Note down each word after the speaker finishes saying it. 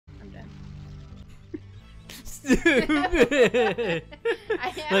stupid.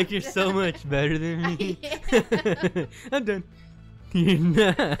 Like you're so much better than me. I'm done. You're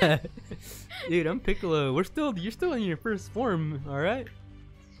not. Dude, I'm Piccolo. You're still in your first form, alright?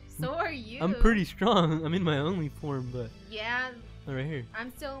 So are you. I'm pretty strong. I'm in my only form, but... Yeah. Oh, right here.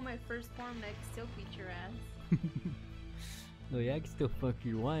 I'm still in my first form and I can still beat your ass. Oh yeah, I can still fuck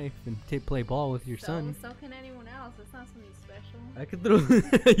your wife and play ball with your son. So can anyone else. It's not something special. I could throw...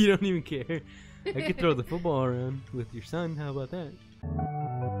 You don't even care. I could throw the football around with your son. How about that?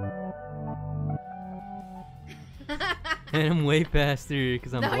 And I'm way faster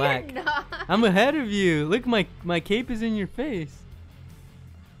because I'm black. You're not. I'm ahead of you. Look, my cape is in your face.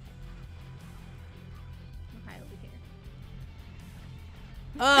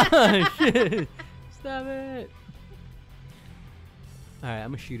 Oh shit! Stop it! Alright, I'm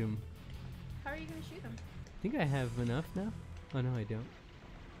gonna shoot him. How are you gonna shoot him? I think I have enough now. Oh no, I don't.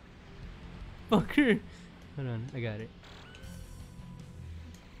 Fucker! Hold on, I got it.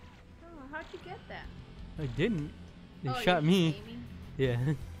 Oh, how'd you get that? I didn't. They Oh, shot me. Aiming? Yeah.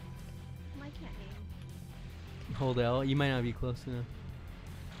 I can't aim. Hold L. You might not be close enough.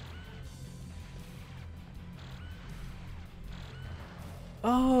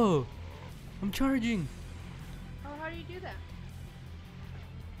 Oh! I'm charging! Oh, how do you do that?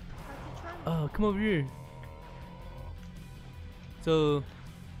 How'd you charge? Oh, come over here. So...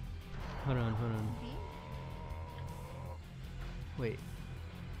 Hold on. B? Wait.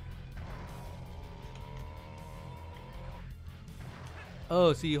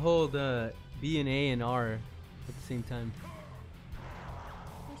 Oh, so you hold B and A and R at the same time.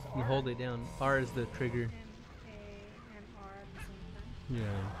 You hold it down. R is the trigger. And A and R at the same time.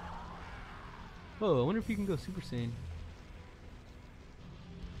 Yeah. Oh, I wonder if you can go Super Saiyan.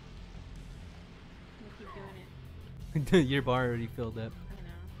 You keep doing it. Your bar already filled up. I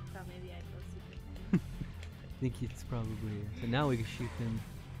know. Thought maybe I'd go Super Saiyan. I think it's probably. So now we can shoot them.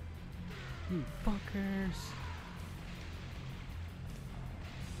 You fuckers.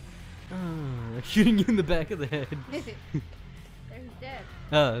 I'm shooting you in the back of the head. There's dead.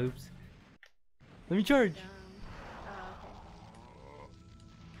 Oh, oops. Let me charge. Oh,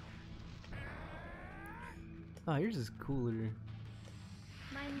 Oh, yours is cooler.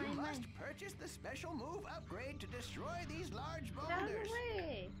 Mine. You must purchase the special move upgrade to destroy these large Get out of boulders. the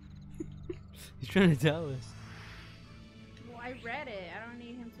way. He's trying to tell us. Well, I read it. I don't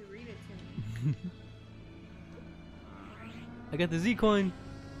need him to read it to me. I got the Z coin.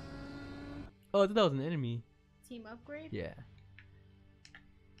 Oh, I thought that was an enemy. Team upgrade? Yeah.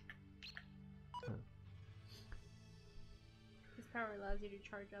 This power allows you to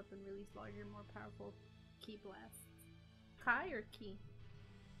charge up and release larger, more powerful key blasts. Kai or key?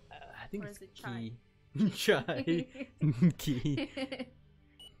 I think Or it's is it chai? Chai. Key.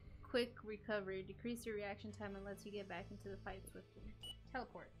 Quick recovery. Decrease your reaction time and lets you get back into the fight swiftly.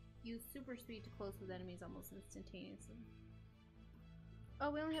 Teleport. Use super speed to close with enemies almost instantaneously. Oh,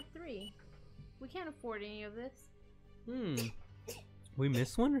 we only have 3. We can't afford any of this. We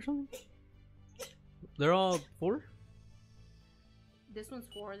missed one or something? They're all 4? This one's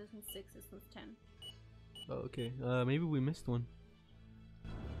 4, this one's 6, this one's 10. Oh, okay. Maybe we missed one.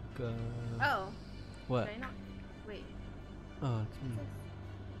 Oh. What? Did I not? Wait. Oh, it's me.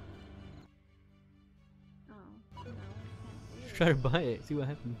 Oh, no. I can't do Just it. try to buy it. See what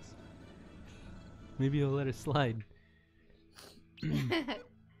happens. Maybe he'll let it slide. Can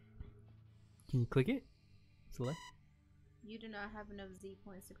you click it? Select. You do not have enough Z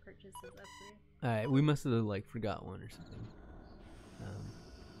points to purchase this upgrade. Alright, we must have like forgot one or something. Go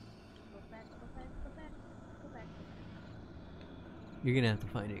back. You're gonna have to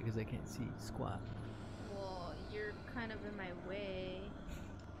find it because I can't see squat. Well, you're kind of in my way.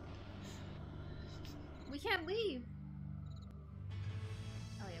 We can't leave.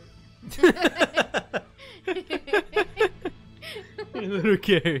 Oh yeah, we can. Your little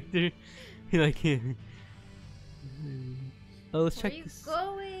character. You like him. Oh, let's Where check you this.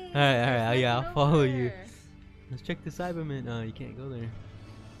 going? Alright, yeah, I'll There's follow nothing you. over Let's check the Cyberman. Oh, you can't go there.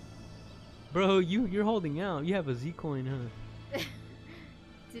 Bro, you're holding out. You have a Z coin, huh? there.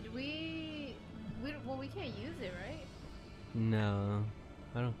 Did we? Well, we can't use it, right? No,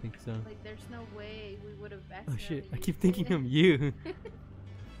 I don't think so. Like, there's no way we would have Oh accidentally shit, I used keep thinking it. of you.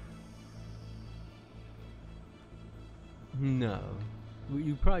 No.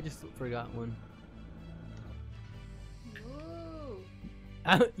 You probably just forgot one. Ooh.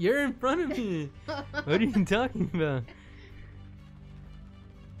 You're in front of me! What are you talking about?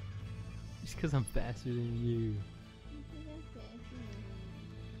 Just because I'm faster than you.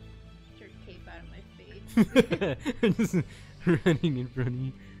 Get your cape out of my face. I'm just running in front of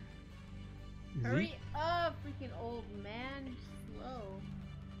you. Hurry up, freaking old man. You're slow.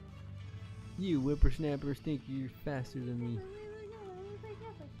 You whippersnappers think you're faster than me.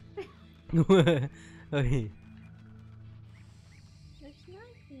 Okay. There's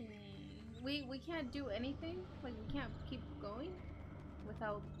nothing. We can't do anything? Like, we can't keep going?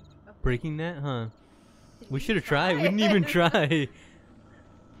 Without... Breaking that, huh? Did We should have tried. We didn't even try.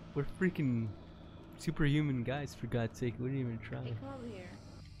 We're freaking superhuman guys, for God's sake. We didn't even try. Hey, come over here.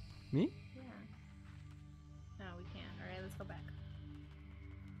 Me? Yeah. No, we can't. Alright, let's go back.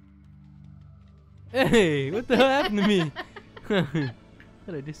 Hey, what the hell happened to me?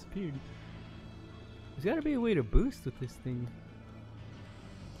 Thought I disappeared. There's gotta be a way to boost with this thing.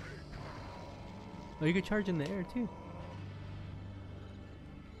 Oh, you could charge in the air too.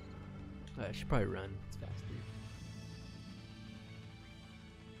 Oh, I should probably run. It's faster.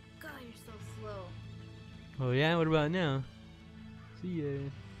 God, you're so slow. Oh yeah, what about now? See ya.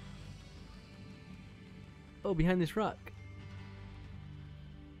 Oh, behind this rock.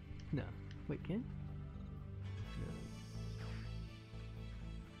 No. Wait, can? No.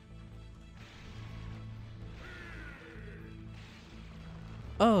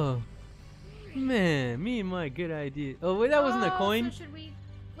 Oh. Man, me and my good idea. Oh, wait, that wasn't a coin? So should we,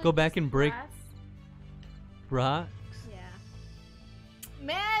 like, go back and break glass? rocks? Yeah.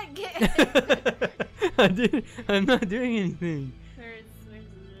 Man, get... I'm not doing anything. Where's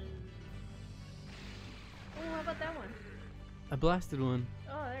oh, how about that one? I blasted one.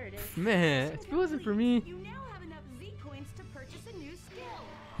 Oh, there it is. Man, if it wasn't for me. You now have enough Z coins to purchase a new skill.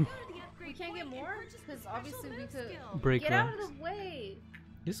 Go to the upgrade We can't get point and more? purchase the Because special obviously we move could... skill. Break Get rocks. out of the way.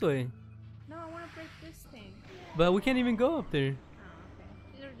 This way. No, I want to break this thing. But we can't even go up there.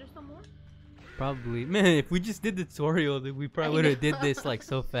 Oh, okay. There's still more? Probably. Man, if we just did the tutorial, then we probably would have did this like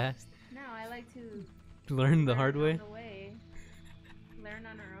so fast. No, I like to Learn the hard on way? the way. Learn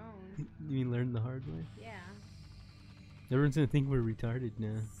on our own. You mean learn the hard way? Yeah. Everyone's gonna think we're retarded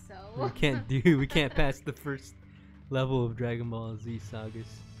now. So? We can't pass the first level of Dragonball Z Sagas.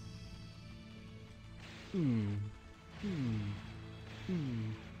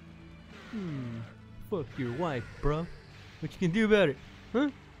 Fuck your wife, bro. What you can do about it? Huh?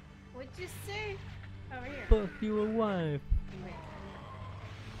 What'd you say? Over here. Fuck your wife. Wait.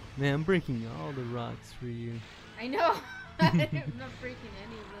 Man, I'm breaking all the rocks for you. I know. I'm not breaking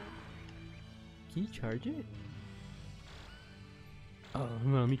any of them. Can you charge it? Oh, hold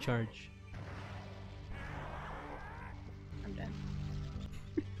on, let me charge. I'm done.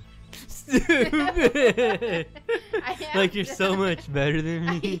 Stupid! I am Like you're so done. much better than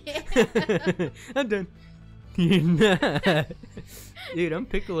me. I I'm done. You're not. Dude, I'm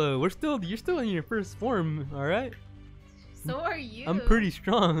Piccolo. You're still in your first form, alright? So are you. I'm pretty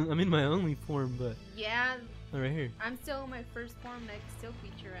strong. I'm in my only form, but... Yeah, Oh, right here. I'm still in my first form and I can still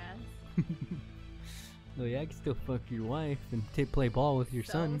beat your ass. Oh yeah, I can still fuck your wife and play ball with your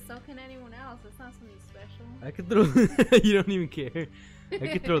son. So can anyone else. It's not something special. I could throw... You don't even care. I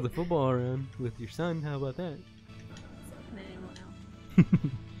could throw the football around with your son. How about that? So can anyone else.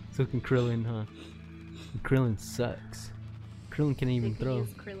 So can Krillin, huh? Krillin sucks. Krillin can't even They could throw.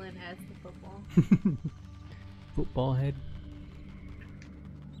 use Krillin as the football. Football head?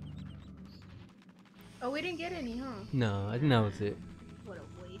 Oh, we didn't get any, huh? No, I think that was it. What a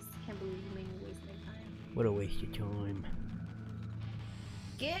waste. Can't believe you made me waste my time. What a waste of time.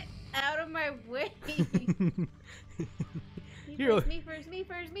 Get out of my way! You're me first, me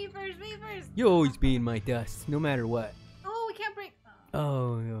first, me first, me first! You always be in my dust, no matter what. Oh, we can't break!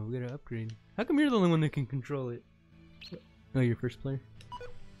 Oh, no, we gotta upgrade. How come you're the only one that can control it? Oh, you're first player?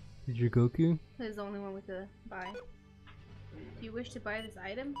 Is your Goku? He's the only one we could buy. Do you wish to buy this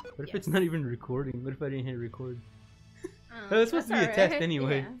item? What if Yes. it's not even recording? What if I didn't hit record? Oh, It's supposed to be a that's test alright.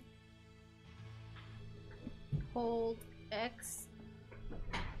 anyway. Yeah. Hold X.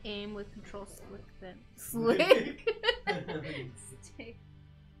 Aim with control slick then. Slick? Stick.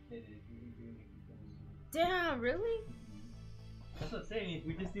 Damn, really? That's what I'm saying. If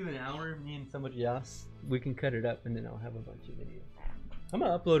we just do an hour, me and somebody else, we can cut it up and then I'll have a bunch of videos. I'm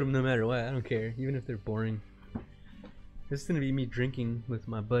gonna upload them no matter what. I don't care, even if they're boring. This is gonna be me drinking with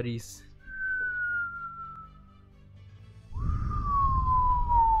my buddies.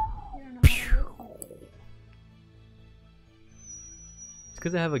 You don't know how to listen. It's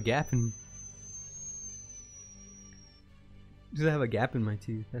because I have a gap in. Because I have a gap in my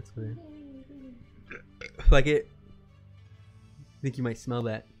tooth. That's why. Like it. I think you might smell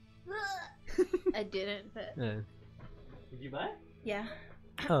that. I didn't, but Did you buy it? yeah.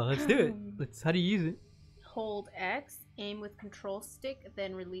 Oh, let's do it. Let's. How do you use it? Hold X, aim with control stick,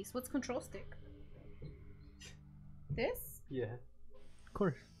 then release. What's control stick? This? Yeah. Of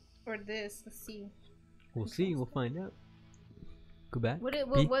course. Or this. Let's see. We'll see. We'll find out. Go back. What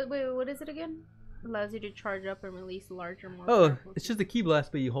B. what is it again? Allows you to charge up and release larger, more Oh, powerful it's just a key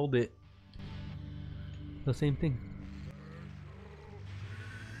blast, but you hold it. The same thing.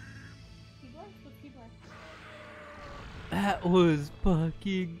 key blast? What's key blast? That was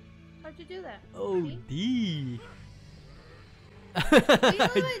fucking How'd you do that? OD. See?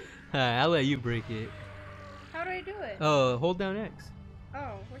 I'll let you break it. How do I do it? Oh, hold down X.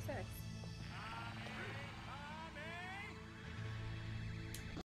 Oh, where's X?